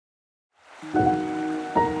How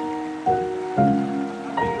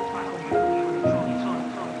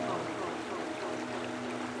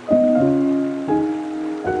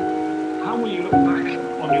will you look back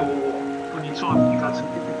on your time? You've had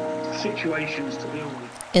some situations to deal with.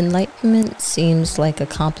 Enlightenment seems like a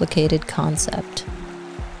complicated concept,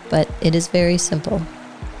 but it is very simple.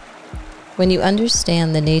 When you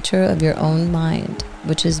understand the nature of your own mind,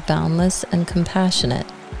 which is boundless and compassionate,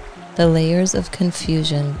 the layers of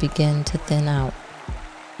confusion begin to thin out.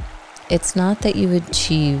 It's not that you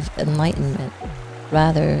achieve enlightenment,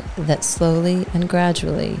 rather that slowly and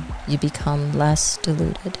gradually you become less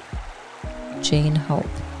deluded. Jane Hope.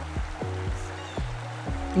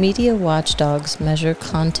 Media watchdogs measure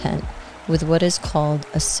content with what is called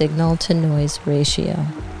a signal-to-noise ratio.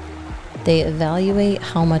 They evaluate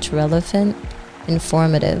how much relevant,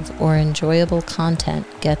 informative, or enjoyable content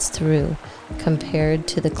gets through compared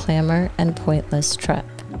to the clamor and pointless trep.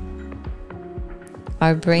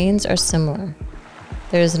 Our brains are similar.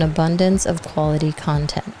 There is an abundance of quality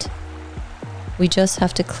content. We just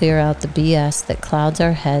have to clear out the BS that clouds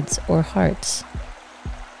our heads or hearts.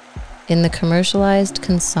 In the commercialized,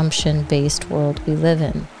 consumption-based world we live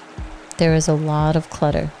in, there is a lot of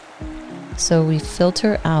clutter. So we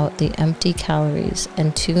filter out the empty calories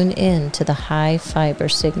and tune in to the high fiber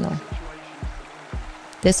signal.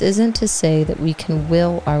 This isn't to say that we can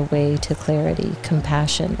will our way to clarity,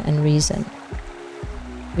 compassion, and reason.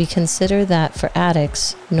 We consider that for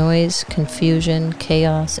addicts, noise, confusion,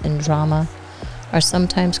 chaos, and drama are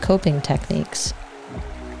sometimes coping techniques.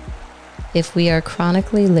 If we are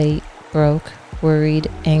chronically late, broke, worried,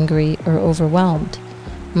 angry, or overwhelmed,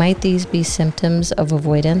 might these be symptoms of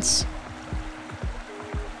avoidance?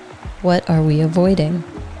 What are we avoiding?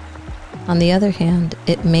 On the other hand,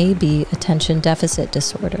 it may be attention deficit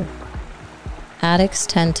disorder. Addicts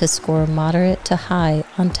tend to score moderate to high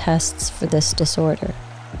on tests for this disorder.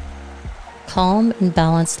 Calm and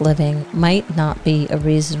balanced living might not be a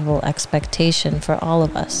reasonable expectation for all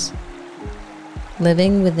of us.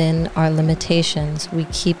 Living within our limitations, we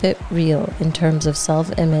keep it real in terms of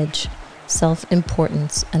self-image,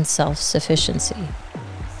 self-importance, and self-sufficiency.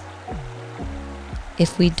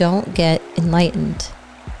 If we don't get enlightened,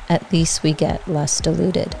 at least we get less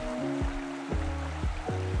deluded.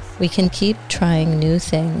 We can keep trying new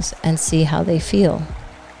things and see how they feel.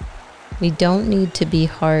 We don't need to be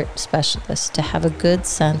heart specialists to have a good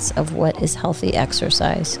sense of what is healthy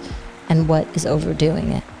exercise and what is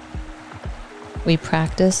overdoing it. We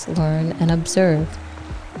practice, learn, and observe,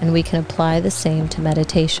 and we can apply the same to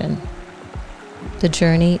meditation. The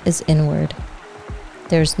journey is inward.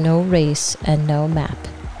 There's no race and no map.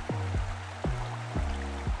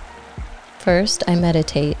 First, I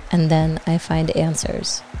meditate, and then I find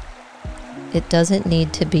answers. It doesn't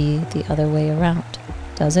need to be the other way around,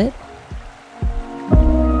 does it?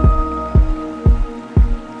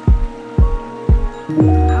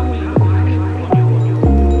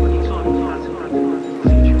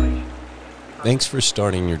 Thanks for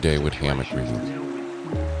starting your day with Hammock readings.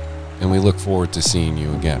 And we look forward to seeing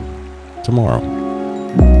you again tomorrow.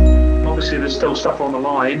 Obviously, there's still stuff on the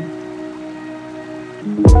line.